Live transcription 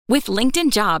With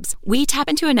LinkedIn Jobs, we tap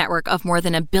into a network of more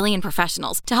than 1 billion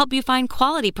professionals to help you find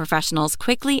quality professionals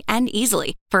quickly and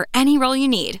easily for any role you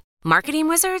need. Marketing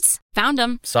wizards? Found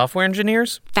them. Software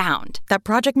engineers? Found. That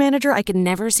project manager I could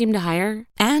never seem to hire?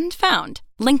 And found.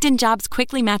 LinkedIn Jobs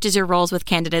quickly matches your roles with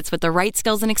candidates with the right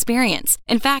skills and experience.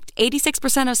 In fact,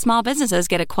 86% of small businesses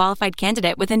get a qualified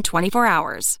candidate within 24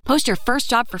 hours. Post your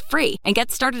first job for free and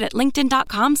get started at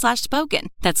linkedin.com/spoken.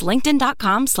 That's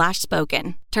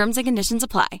linkedin.com/spoken. Terms and conditions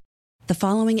apply. The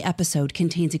following episode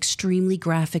contains extremely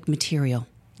graphic material.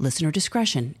 Listener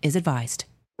discretion is advised.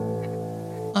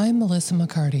 I'm Melissa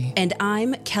McCarty. And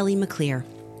I'm Kelly McClear.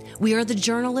 We are the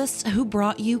journalists who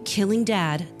brought you Killing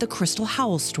Dad, the Crystal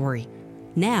Howell story.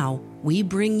 Now, we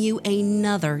bring you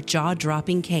another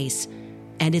jaw-dropping case,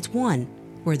 and it's one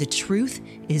where the truth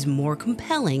is more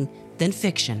compelling than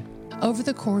fiction. Over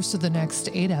the course of the next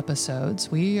 8 episodes,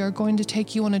 we are going to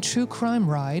take you on a true crime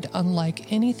ride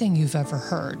unlike anything you've ever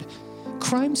heard.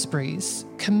 Crime sprees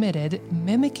committed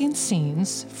mimicking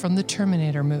scenes from the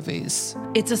Terminator movies.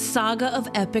 It's a saga of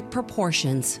epic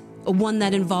proportions, one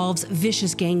that involves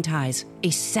vicious gang ties, a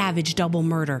savage double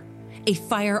murder, a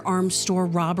firearms store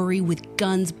robbery with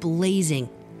guns blazing,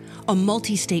 a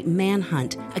multi-state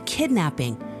manhunt, a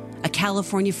kidnapping, a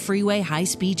California freeway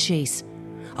high-speed chase,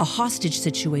 a hostage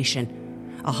situation,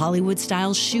 a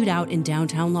Hollywood-style shootout in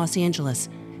downtown Los Angeles,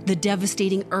 the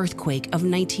devastating earthquake of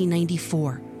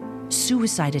 1994,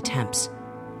 suicide attempts,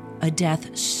 a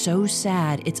death so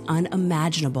sad it's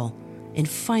unimaginable, and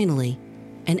finally,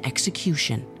 an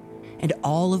execution. And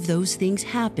all of those things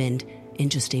happened in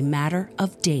just a matter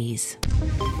of days.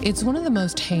 It's one of the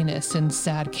most heinous and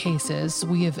sad cases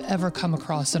we have ever come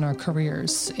across in our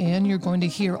careers, and you're going to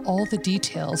hear all the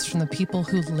details from the people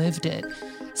who lived it,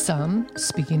 some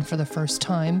speaking for the first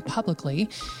time publicly,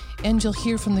 and you'll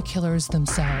hear from the killers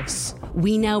themselves.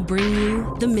 We now bring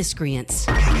you the Miscreants.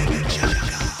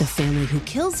 The family who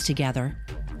kills together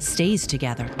stays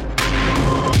together.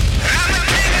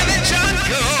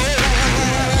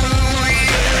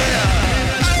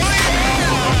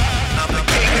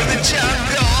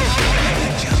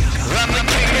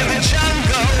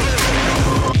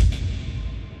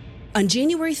 On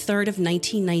January 3rd of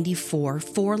 1994,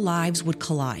 4 lives would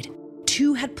collide.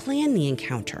 2 had planned the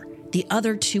encounter. The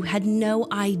other 2 had no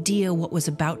idea what was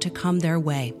about to come their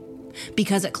way.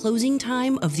 Because at closing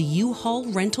time of the U-Haul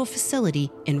rental facility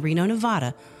in Reno,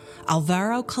 Nevada,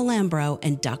 Alvaro Calambro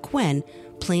and Duck Wen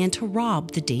planned to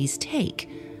rob the day's take.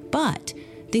 But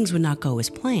things would not go as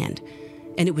planned,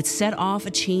 and it would set off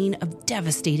a chain of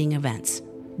devastating events.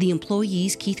 The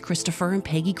employees, Keith Christopher and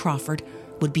Peggy Crawford,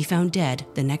 would be found dead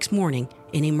the next morning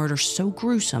in a murder so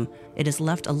gruesome it has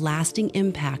left a lasting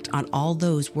impact on all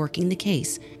those working the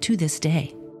case to this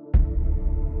day.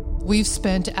 We've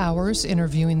spent hours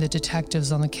interviewing the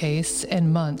detectives on the case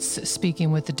and months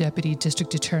speaking with the deputy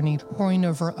district attorney, poring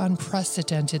over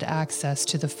unprecedented access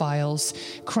to the files,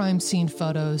 crime scene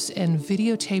photos, and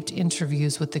videotaped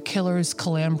interviews with the killers,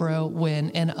 Calambro,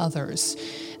 Wen, and others.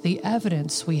 The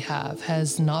evidence we have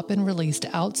has not been released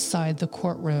outside the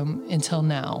courtroom until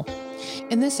now.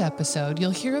 In this episode,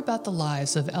 you'll hear about the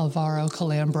lives of Alvaro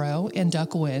Calambro and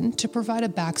Duck Wen to provide a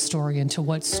backstory into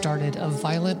what started a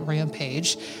violent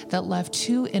rampage that left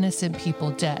 2 innocent people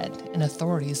dead and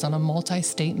authorities on a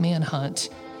multi-state manhunt.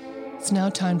 It's now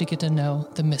time to get to know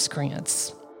the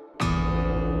Miscreants.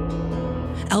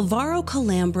 Alvaro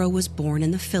Calambro was born in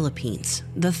the Philippines,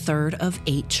 the 3rd of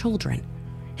 8 children.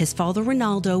 His father,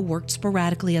 Ronaldo, worked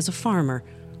sporadically as a farmer,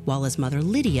 while his mother,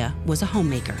 Lydia, was a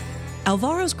homemaker.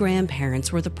 Alvaro's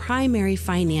grandparents were the primary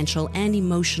financial and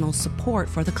emotional support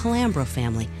for the Calambro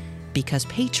family because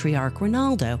patriarch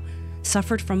Ronaldo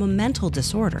suffered from a mental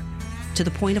disorder to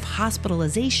the point of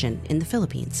hospitalization in the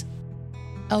Philippines.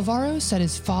 Alvaro said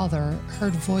his father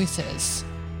heard voices.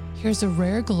 Here's a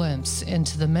rare glimpse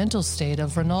into the mental state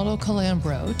of Ronaldo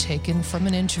Calambro taken from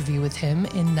an interview with him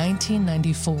in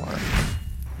 1994.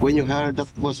 When you heard that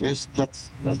voices,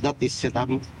 that is set up,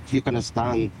 you cannot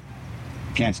stand.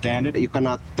 Can't stand it? You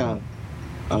cannot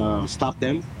stop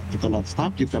them. You cannot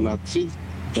stop. You cannot see.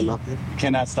 You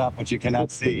cannot stop what you cannot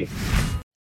see.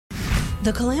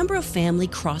 The Calambro family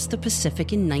crossed the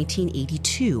Pacific in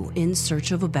 1982 in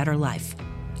search of a better life.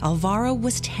 Alvaro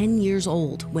was 10 years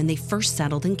old when they first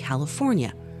settled in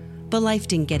California, but life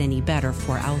didn't get any better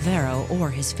for Alvaro or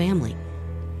his family.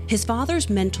 His father's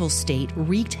mental state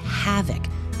wreaked havoc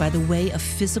by the way of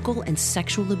physical and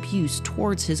sexual abuse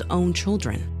towards his own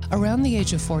children. Around the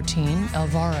age of 14,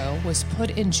 Alvaro was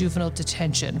put in juvenile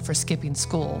detention for skipping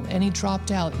school, and he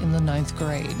dropped out in the 9th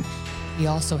grade. He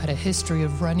also had a history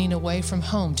of running away from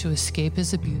home to escape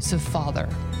his abusive father.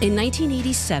 In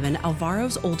 1987,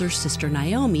 Alvaro's older sister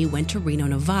Naomi went to Reno,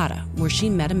 Nevada, where she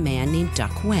met a man named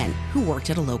Duck Wen, who worked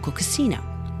at a local casino.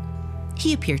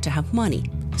 He appeared to have money,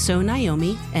 so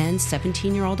Naomi and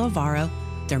 17-year-old Alvaro,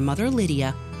 their mother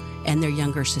Lydia, and their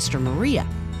younger sister Maria,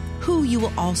 who you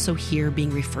will also hear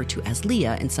being referred to as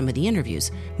Leah in some of the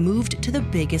interviews, moved to the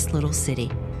biggest little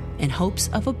city in hopes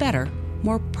of a better,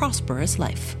 more prosperous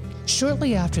life.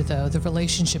 Shortly after, though, the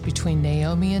relationship between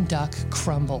Naomi and Duck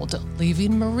crumbled,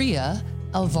 leaving Maria,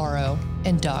 Alvaro,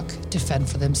 and Duck to fend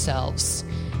for themselves.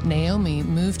 Naomi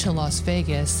moved to Las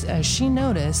Vegas as she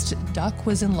noticed Duck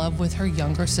was in love with her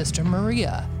younger sister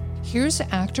Maria. Here's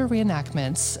actor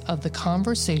reenactments of the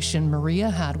conversation Maria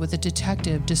had with a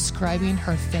detective describing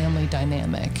her family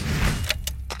dynamic.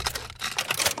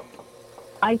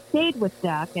 I stayed with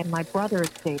Duck, and my brother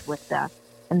stayed with Duck,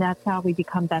 and that's how we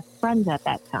become best friends at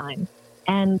that time.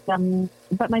 And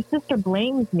but my sister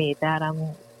blames me that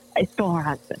I stole her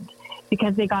husband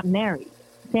because they got married.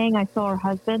 Saying I stole her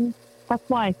husband, that's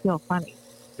why I feel funny.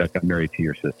 Duck got married to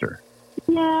your sister.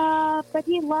 Yeah, but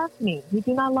he loved me. He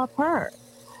did not love her.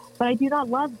 But I do not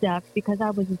love Duck because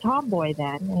I was a tomboy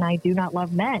then, and I do not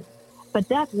love men. But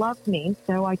Duck loved me,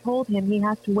 so I told him he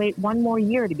has to wait 1 more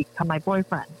year to become my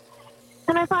boyfriend.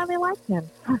 And I finally liked him.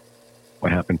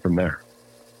 What happened from there?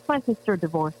 My sister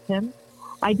divorced him.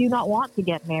 I do not want to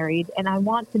get married, and I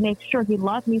want to make sure he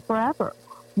loved me forever.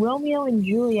 Romeo and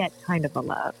Juliet kind of a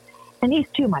love. And he's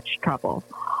too much trouble.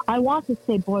 I want to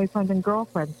stay boyfriend and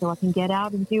girlfriend so I can get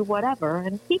out and do whatever,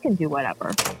 and he can do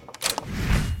whatever.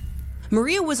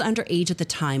 Maria was underage at the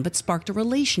time, but sparked a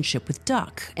relationship with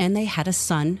Duck, and they had a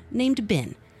son named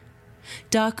Ben.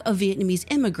 Duck, a Vietnamese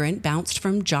immigrant, bounced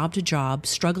from job to job,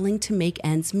 struggling to make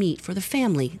ends meet for the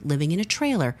family living in a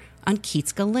trailer on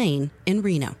Keatska Lane in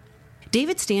Reno.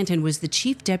 David Stanton was the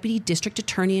chief deputy district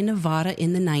attorney in Nevada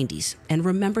in the 90s and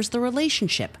remembers the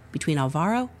relationship between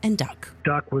Alvaro and Duck.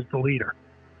 Duck was the leader.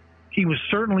 He was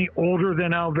certainly older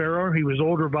than Alvaro. He was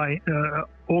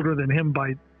older than him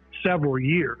by several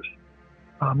years.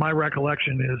 My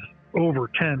recollection is over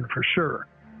 10 for sure.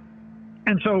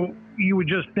 And so you would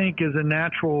just think as a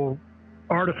natural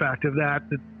artifact of that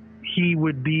he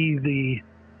would be the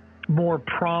more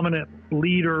prominent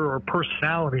leader or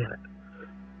personality in it.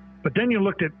 But then you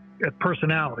looked at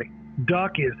personality.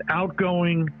 Duck is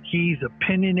outgoing, he's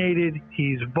opinionated,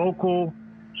 he's vocal,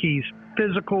 he's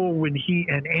physical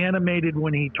and animated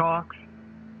when he talks.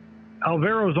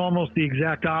 Alvaro's almost the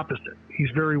exact opposite. He's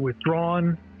very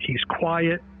withdrawn, he's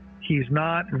quiet, he's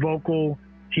not vocal,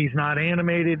 he's not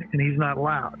animated, and he's not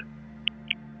loud.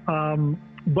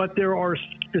 But there are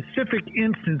specific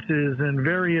instances and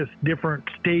various different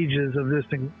stages of this,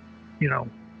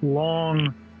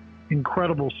 long,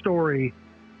 incredible story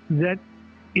that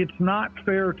it's not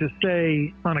fair to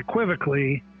say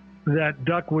unequivocally that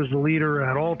Duck was the leader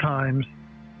at all times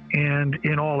and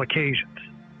in all occasions.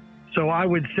 So I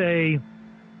would say,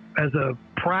 as a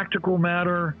practical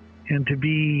matter and to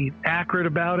be accurate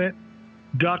about it,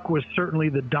 Duck was certainly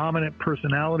the dominant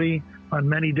personality on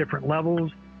many different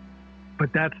levels,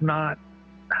 but that's not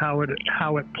how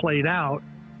it played out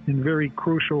in very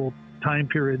crucial time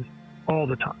periods all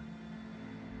the time.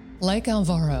 Like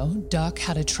Alvaro, Duck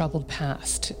had a troubled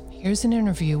past. Here's an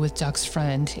interview with Duck's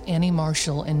friend, Annie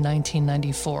Marshall, in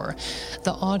 1994.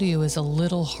 The audio is a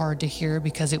little hard to hear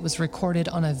because it was recorded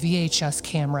on a VHS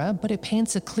camera, but it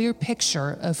paints a clear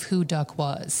picture of who Duck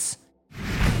was.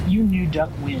 You knew Duck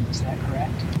Wen, is that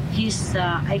correct? His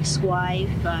ex-wife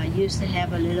used to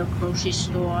have a little grocery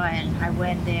store, and I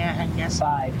went there and guess...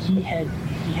 He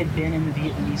had been in the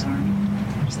Vietnamese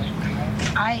army, is that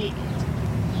correct?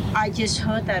 I just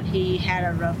heard that he had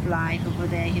a rough life over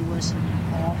there. He was an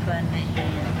orphan,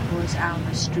 and he was out on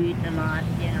the street a lot.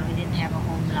 He didn't have a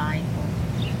home life.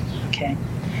 Okay.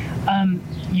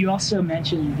 You also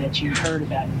mentioned that you heard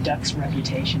about Duck's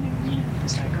reputation in Reno.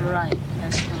 Is that correct? Right,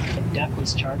 that's correct. And Duck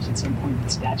was charged at some point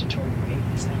with statutory rape.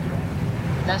 Is that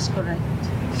correct? That's correct.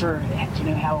 Do you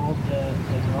know how old the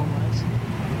girl was?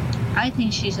 I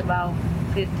think she's about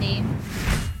 15.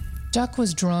 Duck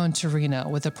was drawn to Reno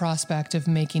with the prospect of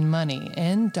making money,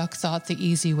 and Duck thought the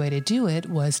easy way to do it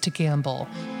was to gamble.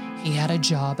 He had a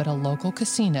job at a local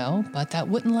casino, but that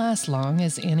wouldn't last long,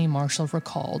 as Annie Marshall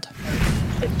recalled.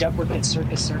 Duck worked at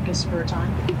Circus for a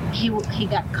time? He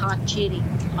got caught cheating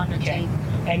on the table.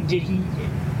 And did he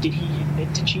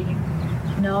admit to cheating?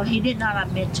 No, he did not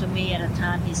admit to me at the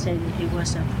time. He said it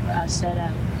was a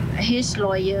setup. His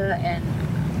lawyer and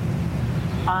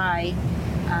I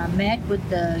met with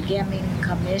the gaming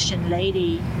commission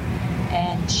lady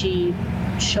and she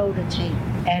showed the tape.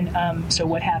 And so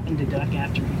what happened to Duck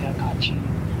after he got caught cheating?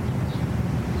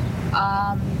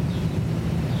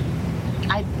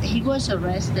 He was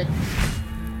arrested.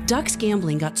 Duck's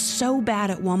gambling got so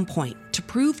bad at one point, to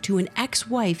prove to an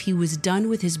ex-wife he was done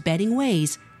with his betting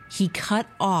ways, he cut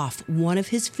off one of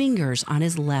his fingers on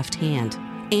his left hand.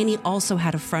 Annie also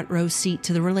had a front row seat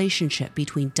to the relationship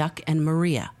between Duck and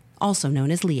Maria, also known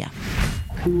as Leah.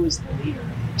 Who was the leader of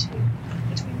the two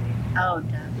between them? Oh,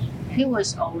 Duck. He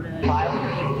was older.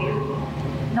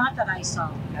 Not that I saw.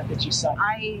 Not that you saw.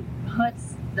 I heard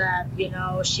that,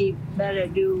 she better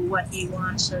do what he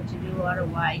wants her to do,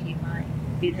 otherwise he might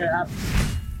beat her up.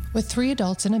 With 3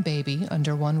 adults and a baby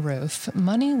under one roof,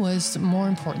 money was more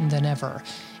important than ever.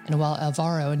 And while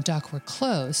Alvaro and Duck were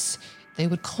close, they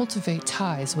would cultivate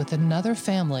ties with another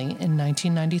family in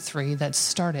 1993 that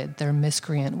started their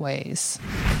miscreant ways.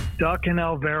 Duck and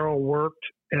Alvaro worked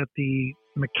at the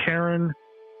McCarran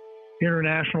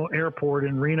International Airport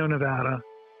in Reno, Nevada,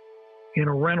 in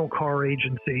a rental car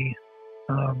agency,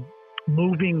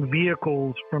 moving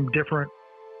vehicles from different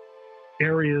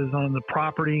areas on the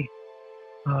property.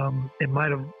 I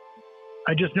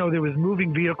just know there was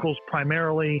moving vehicles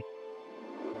primarily.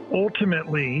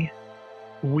 Ultimately,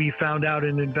 we found out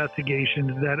in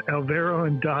investigations that Alvaro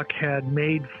and Duck had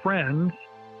made friends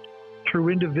through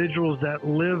individuals that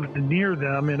lived near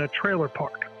them in a trailer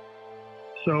park.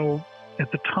 So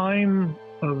at the time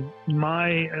of my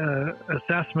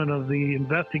assessment of the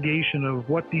investigation of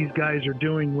what these guys are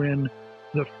doing, when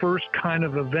the first kind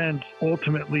of events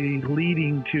ultimately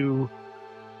leading to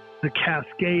the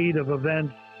cascade of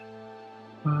events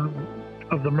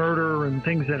of the murder and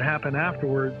things that happen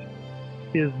afterwards,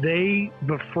 is they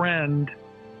befriend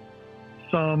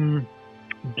some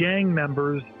gang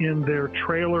members in their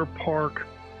trailer park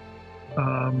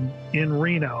in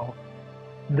Reno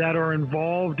that are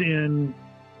involved in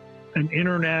an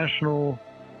international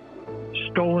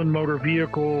stolen motor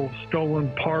vehicle,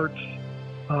 stolen parts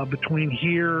between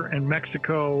here and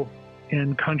Mexico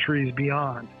and countries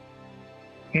beyond.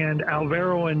 And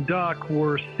Alvaro and Duck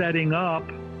were setting up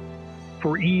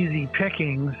for easy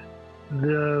pickings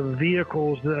the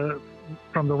vehicles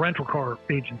from the rental car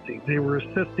agency. They were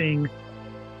assisting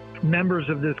members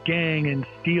of this gang in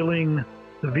stealing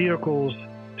the vehicles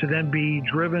to then be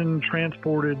driven,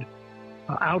 transported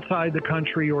outside the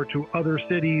country or to other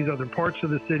cities, other parts of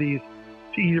the cities,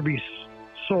 to either be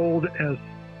sold as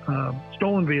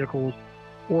stolen vehicles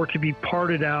or to be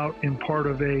parted out in part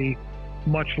of a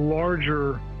much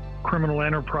larger criminal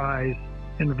enterprise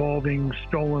involving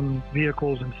stolen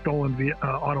vehicles and stolen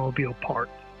automobile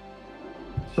parts.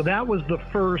 So that was the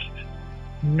first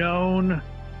known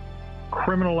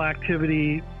criminal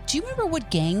activity. Do you remember what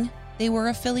gang they were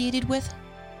affiliated with?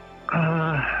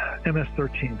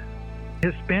 MS-13.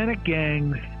 Hispanic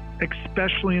gangs,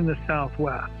 especially in the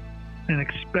Southwest, and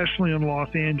especially in Los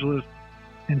Angeles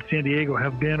and San Diego,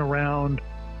 have been around,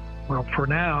 well, for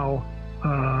now,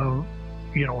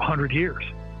 100 years.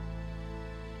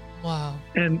 Wow.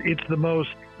 And it's the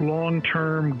most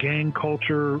long-term gang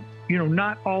culture,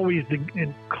 not always,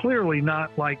 and clearly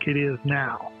not like it is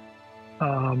now.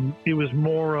 It was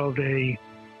more of a,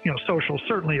 social.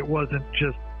 Certainly it wasn't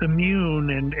just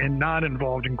immune and not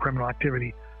involved in criminal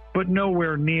activity, but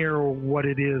nowhere near what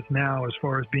it is now as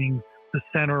far as being the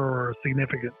center or a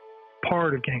significant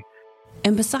part of gang.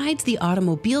 And besides the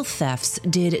automobile thefts,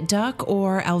 did Duck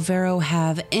or Alvaro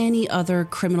have any other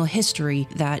criminal history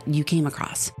that you came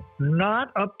across? Not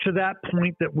up to that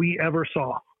point that we ever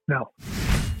saw, no.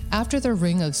 After the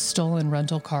ring of stolen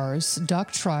rental cars,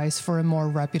 Duck tries for a more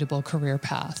reputable career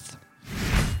path.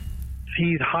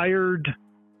 He's hired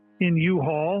in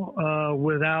U-Haul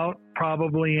without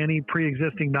probably any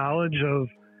pre-existing knowledge of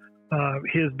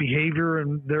his behavior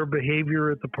and their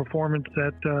behavior at the performance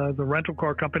at the rental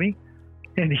car company.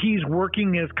 And he's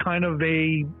working as kind of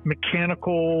a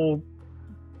mechanical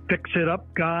fix-it-up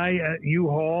guy at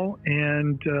U-Haul.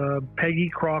 And Peggy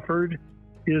Crawford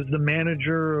is the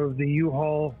manager of the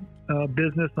U-Haul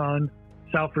business on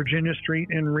South Virginia Street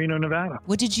in Reno, Nevada.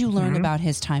 What did you learn about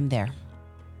his time there?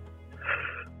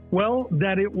 Well,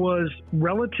 that it was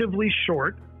relatively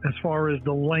short as far as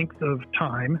the length of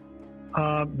time,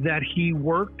 that he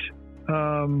worked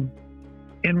and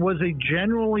was a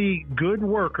generally good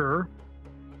worker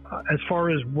as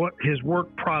far as what his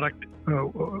work product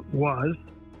was.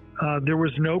 There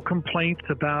was no complaints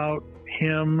about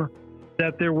him,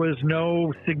 that there was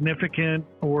no significant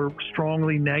or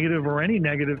strongly negative or any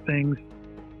negative things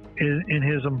in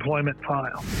his employment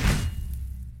file.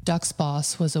 Duck's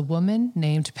boss was a woman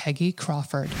named Peggy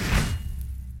Crawford.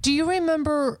 Do you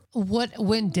remember what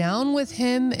went down with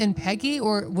him and Peggy,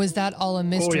 or was that all a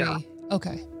mystery? Oh, yeah.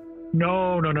 Okay.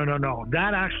 No.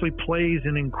 That actually plays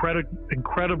an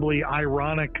incredibly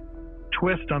ironic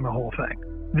twist on the whole thing.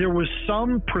 There was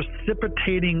some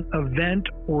precipitating event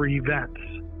or events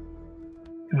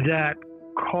that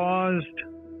caused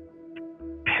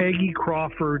Peggy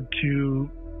Crawford to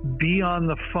be on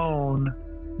the phone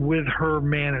with her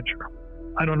manager.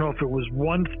 I don't know if it was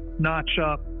one notch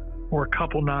up or a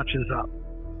couple notches up.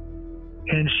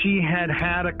 And she had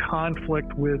a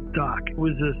conflict with Duck. It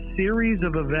was a series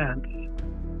of events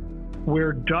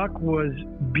where Duck was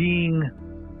being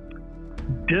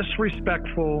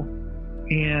disrespectful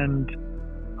and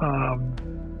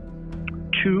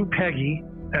to Peggy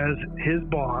as his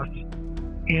boss,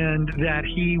 and that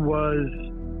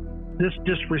this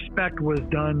disrespect was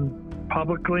done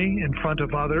publicly in front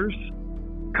of others,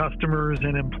 customers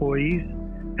and employees,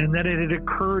 and that it had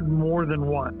occurred more than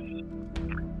once.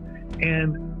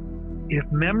 And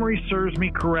if memory serves me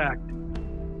correct,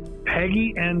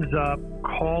 Peggy ends up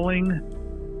calling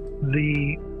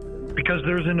because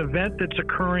there's an event that's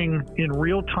occurring in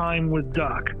real time with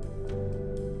Duck,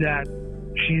 that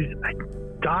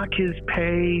Doc is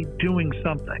doing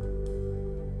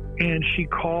something. And she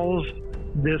calls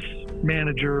this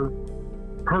manager,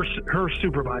 her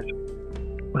supervisor,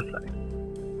 let's say.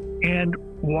 And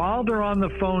while they're on the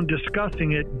phone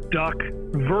discussing it, Duck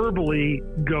verbally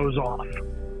goes off.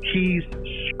 He's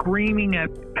screaming at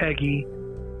Peggy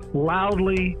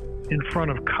loudly in front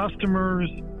of customers,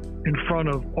 in front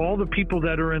of all the people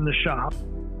that are in the shop.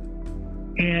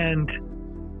 And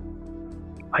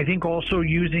I think also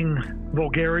using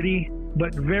vulgarity,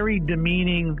 but very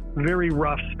demeaning, very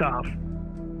rough stuff,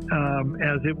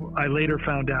 I later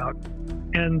found out.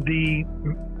 And the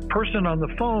person on the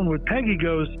phone with Peggy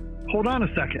goes, "Hold on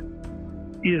a second.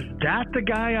 Is that the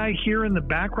guy I hear in the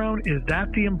background? Is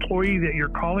that the employee that you're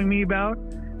calling me about?"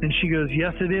 And she goes,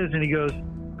 "Yes, it is." And he goes,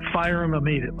 "Fire him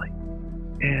immediately."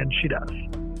 And she does.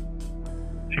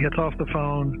 She gets off the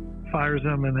phone, fires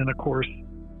him, and then, of course,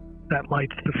 that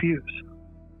lights the fuse.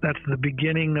 That's the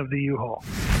beginning of the U-Haul.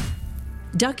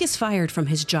 Duck is fired from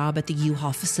his job at the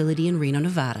U-Haul facility in Reno,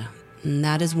 Nevada. And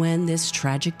that is when this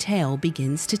tragic tale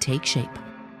begins to take shape.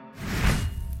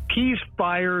 He's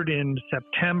fired in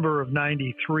September of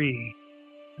 '93.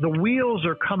 The wheels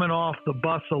are coming off the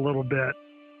bus a little bit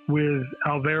with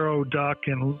Alvaro, Duck,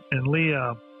 and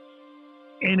Leah.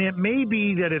 And it may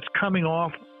be that it's coming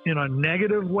off in a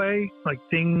negative way, like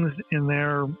things in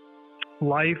their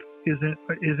life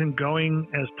isn't going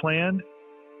as planned.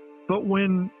 But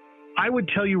when I would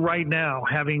tell you right now,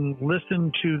 having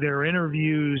listened to their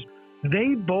interviews,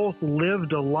 they both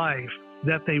lived a life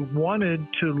that they wanted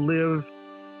to live,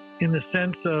 in the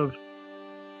sense of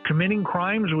committing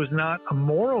crimes was not a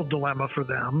moral dilemma for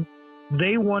them.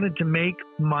 They wanted to make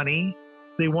money.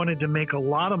 They wanted to make a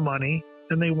lot of money,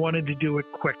 and they wanted to do it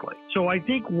quickly. So I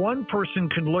think one person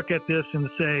can look at this and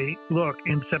say, look,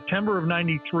 in September of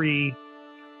 '93,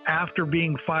 after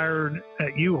being fired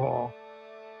at U-Haul,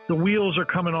 the wheels are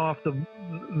coming off,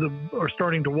 are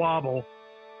starting to wobble.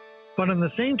 But on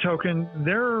the same token,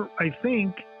 I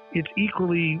think it's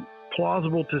equally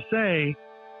plausible to say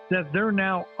that they're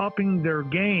now upping their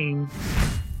game.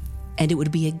 And it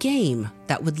would be a game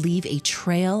that would leave a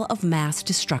trail of mass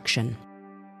destruction.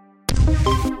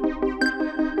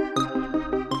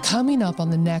 Coming up on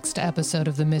the next episode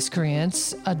of The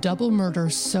Miscreants, a double murder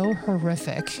so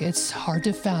horrific, it's hard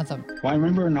to fathom. Well, I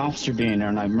remember an officer being there,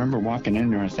 and I remember walking in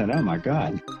there and I said, "Oh my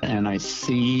God." And I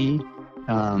see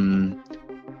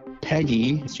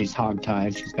Peggy, she's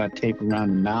hogtied, she's got tape around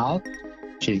her mouth,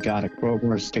 she's got a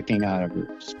crowbar sticking out of her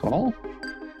skull.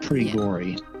 Pretty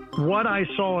gory. What I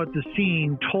saw at the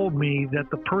scene told me that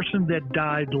the person that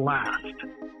died last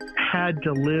had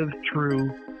to live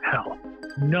through hell,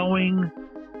 knowing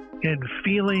and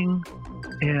feeling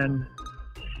and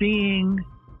seeing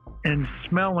and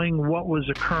smelling what was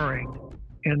occurring,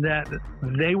 and that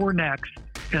they were next,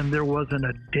 and there wasn't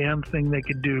a damn thing they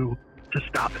could do to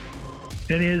stop it.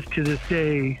 It is, to this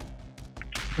day,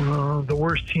 the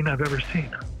worst scene I've ever seen.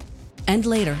 And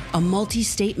later, a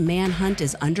multi-state manhunt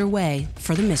is underway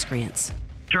for the Miscreants.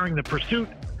 During the pursuit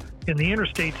in the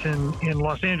interstates in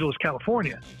Los Angeles,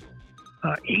 California,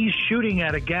 he's shooting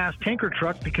at a gas tanker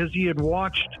truck because he had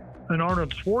watched an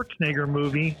Arnold Schwarzenegger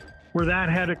movie where that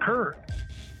had occurred,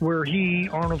 where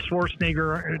Arnold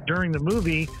Schwarzenegger, during the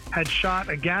movie, had shot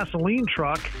a gasoline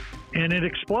truck and it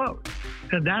exploded.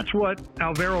 And that's what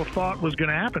Alvaro thought was going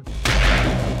to happen.